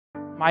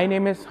My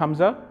name is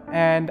Hamza,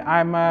 and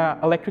I'm an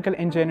Electrical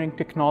Engineering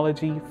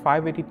Technology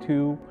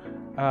 582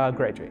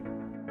 graduate.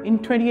 In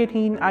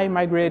 2018, I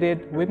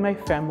migrated with my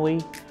family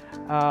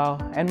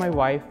and my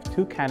wife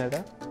to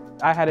Canada.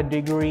 I had a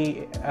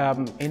degree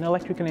in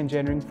electrical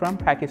engineering from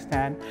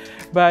Pakistan,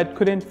 but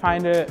couldn't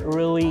find a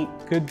really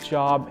good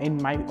job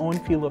in my own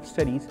field of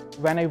studies.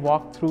 When I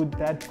walked through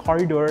that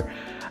corridor,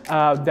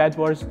 that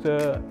was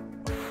the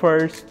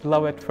first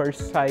love at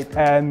first sight.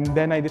 And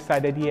then I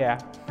decided,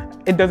 yeah,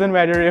 it doesn't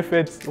matter if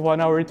it's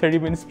 1 hour, 30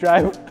 minutes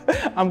drive,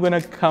 I'm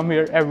gonna come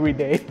here every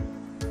day.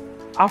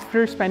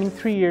 After spending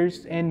 3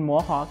 years in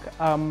Mohawk,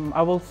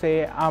 I will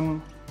say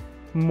I'm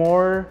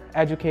more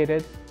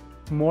educated,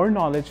 more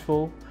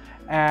knowledgeable,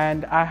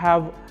 and I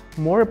have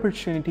more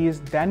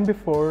opportunities than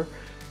before.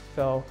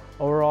 So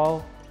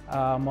overall,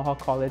 Mohawk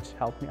College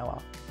helped me a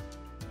lot.